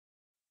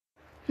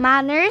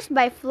Manners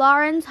by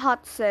Florence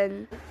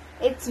Hudson.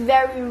 It's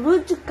very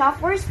rude to cough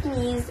or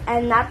sneeze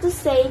and not to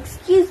say,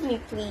 "Excuse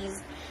me,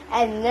 please."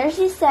 And nurse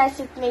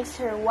says it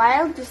makes her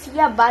wild to see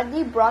a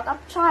badly brought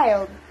up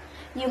child.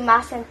 You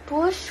mustn't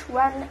push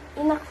when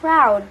in a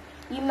crowd.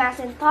 You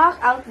mustn't talk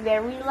out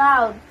very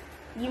loud.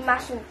 You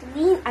mustn't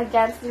lean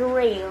against the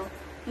rail.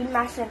 You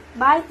mustn't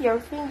bite your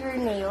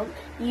fingernail.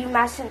 You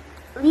mustn't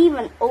leave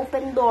an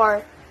open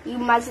door. You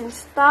mustn't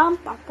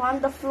stomp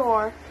upon the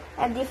floor.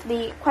 And if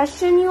they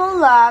question you a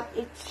lot,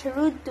 it's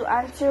rude to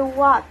answer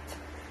what.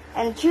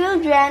 And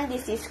children,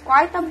 this is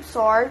quite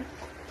absurd.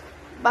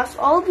 Must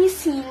all be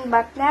seen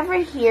but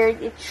never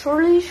heard. It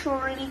surely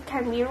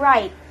can be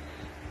right.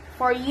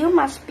 For you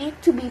must speak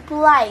to be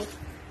polite.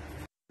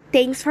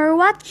 Thanks for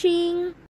watching!